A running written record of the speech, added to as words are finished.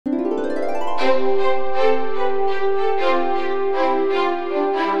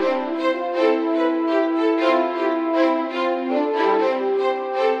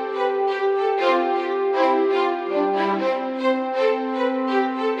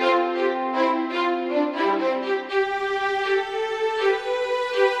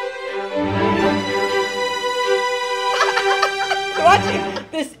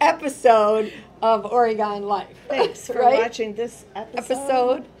episode of Oregon Life. Thanks for right? watching this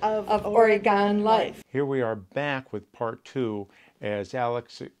episode of Oregon Life. Here we are back with part 2 as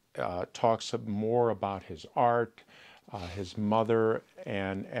Alex talks more about his art. His mother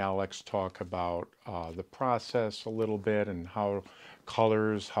and Alex talk about the process a little bit and how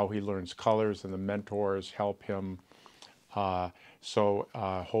he learns colors, and the mentors help him. Hope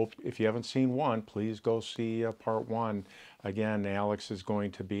if you haven't seen 1, please go see part 1. Again, Alex is going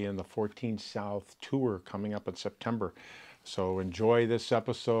to be in the 14 South tour coming up in September. So enjoy this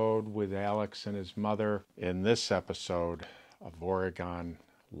episode with Alex and his mother in this episode of Oregon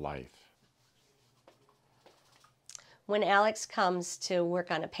Life. When Alex comes to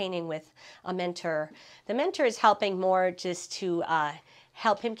work on a painting with a mentor, the mentor is helping more just to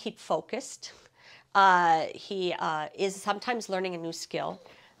help him keep focused. He is sometimes learning a new skill.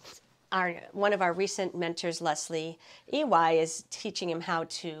 One of our recent mentors, Leslie EY, is teaching him how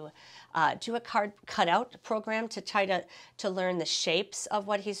to do a card cutout program to try to learn the shapes of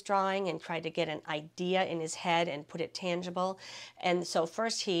what he's drawing and try to get an idea in his head and put it tangible. And so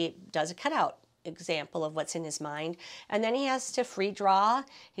first he does a cutout example of what's in his mind, and then he has to free draw.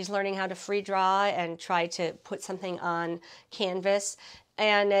 He's learning how to free draw and try to put something on canvas.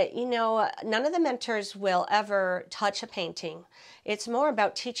 And you know, none of the mentors will ever touch a painting. It's more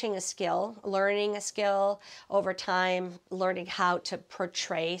about teaching a skill, learning a skill over time, learning how to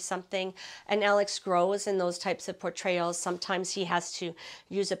portray something. And Alex grows in those types of portrayals. Sometimes he has to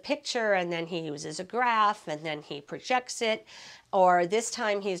use a picture, and then he uses a graph, and then he projects it. Or this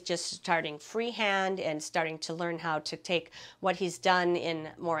time he's just starting freehand and starting to learn how to take what he's done in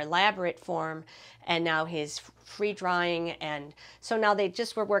more elaborate form, and now he's free drawing. And so now they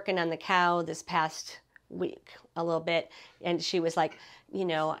just were working on the cow this past week a little bit, and she was like, you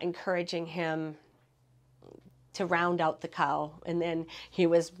know, encouraging him to round out the cow, and then he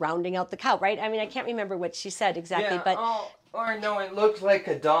was rounding out the cow, right? I mean, I can't remember what she said exactly, yeah, but or no, it looked like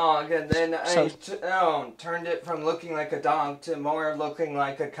a dog, and then I turned it from looking like a dog to more looking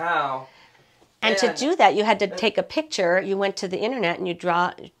like a cow. And to do that, you had to take a picture. You went to the internet and you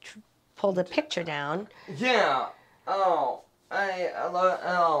pulled a picture down. Yeah. I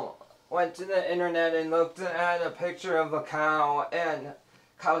went to the internet and looked at a picture of a cow and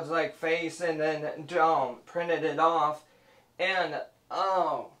cow's like face, and then printed it off, and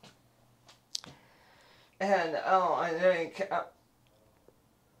I think,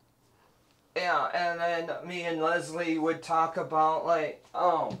 and then me and Leslie would talk about, like,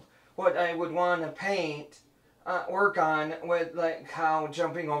 what I would want to paint, work on with, like, cow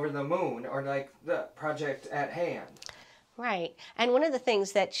jumping over the moon, or, like, the project at hand. Right. And one of the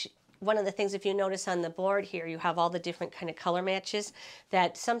things if you notice on the board here, you have all the different kind of color matches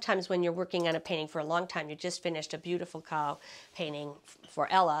that sometimes when you're working on a painting for a long time, you just finished a beautiful cow painting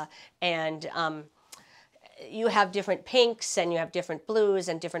for Ella, and you have different pinks and you have different blues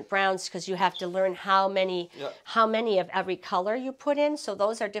and different browns, because you have to learn how many of every color you put in. So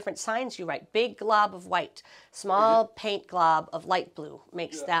those are different signs you write. Big glob of white, small paint glob of light blue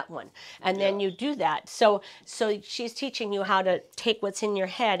makes that one. And then you do that. So she's teaching you how to take what's in your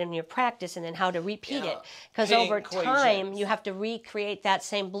head and your practice, and then how to repeat it. Because over time, you have to recreate that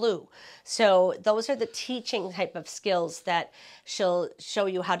same blue. So those are the teaching type of skills that she'll show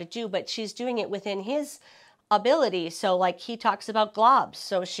you how to do, but she's doing it within his ability. So like he talks about globs.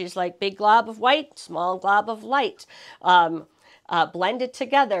 So she's like, big glob of white, small glob of light, blended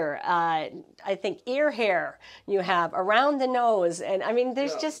together. I think ear hair you have around the nose. And I mean,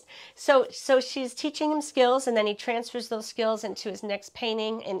 there's just, so she's teaching him skills, and then he transfers those skills into his next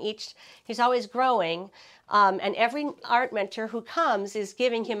painting, and he's always growing. And every art mentor who comes is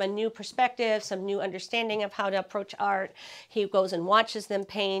giving him a new perspective, some new understanding of how to approach art. He goes and watches them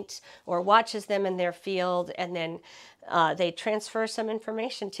paint or watches them in their field, and then they transfer some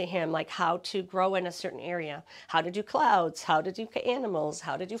information to him, like how to grow in a certain area, how to do clouds, how to do animals,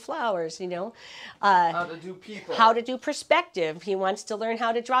 how to do flowers, you know. How to do people. How to do perspective. He wants to learn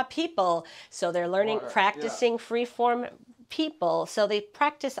how to draw people. So they're learning, practicing free-form people. So they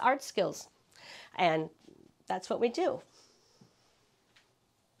practice art skills. And that's what we do.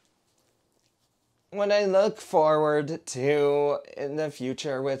 What I look forward to in the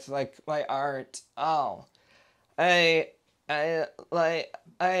future with, like, my art, I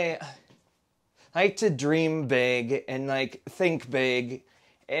like to dream big and, like, think big,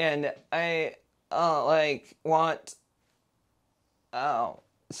 and I want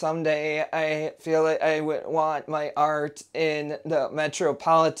someday I feel like I would want my art in the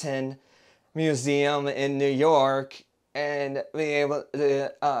Metropolitan Museum in New York, and be able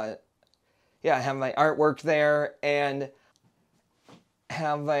to have my artwork there, and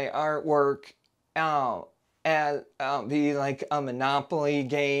have my artwork be like a Monopoly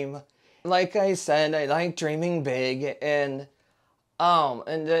game. Like I said, I like dreaming big, and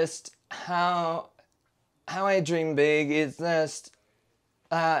just how I dream big is just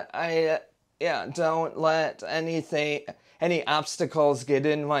I don't let any obstacles get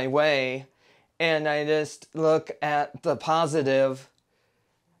in my way, and I just look at the positive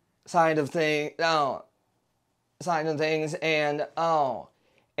side of things, and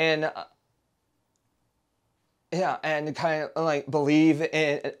and kind of like believe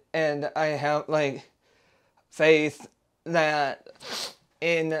in, and I have like faith that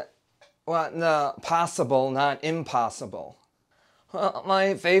in what the possible, not impossible. Well,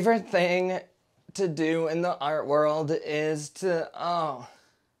 my favorite thing to do in the art world is to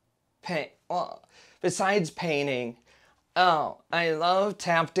paint. Well, besides painting, I love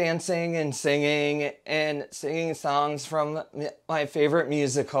tap dancing and singing songs from my favorite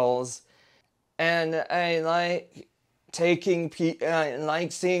musicals. And I like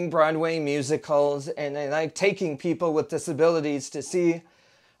seeing Broadway musicals, and I like taking people with disabilities to see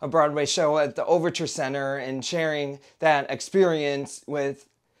a Broadway show at the Overture Center and sharing that experience with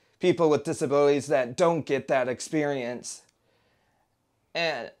people with disabilities that don't get that experience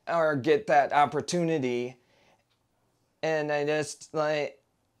or get that opportunity. And I just like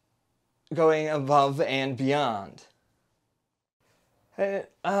going above and beyond.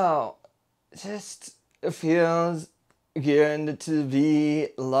 Just feels good to be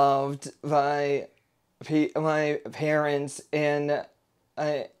loved by my parents and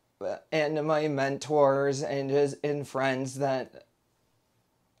my mentors and friends that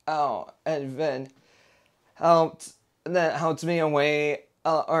have been helped me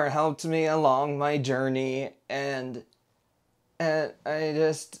helped me along my journey, and I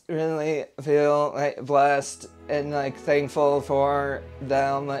just really feel like blessed and like thankful for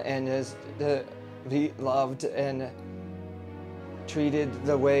them, and just to be loved and treated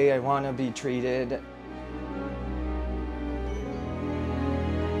the way I want to be treated.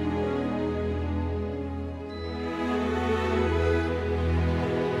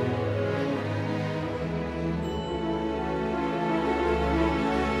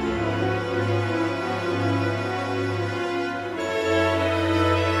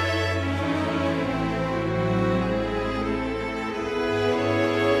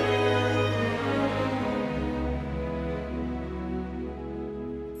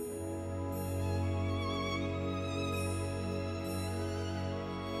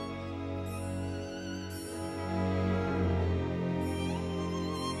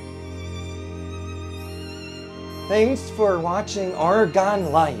 Thanks for watching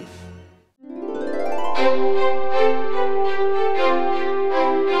Oregon Life.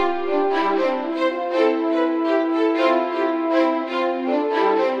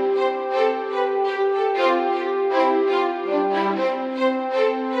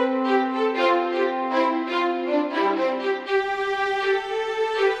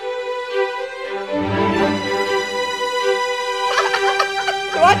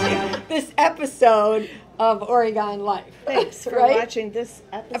 Watching this episode of Oregon Life. Thanks for Right? watching this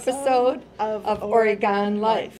episode Of Oregon Life.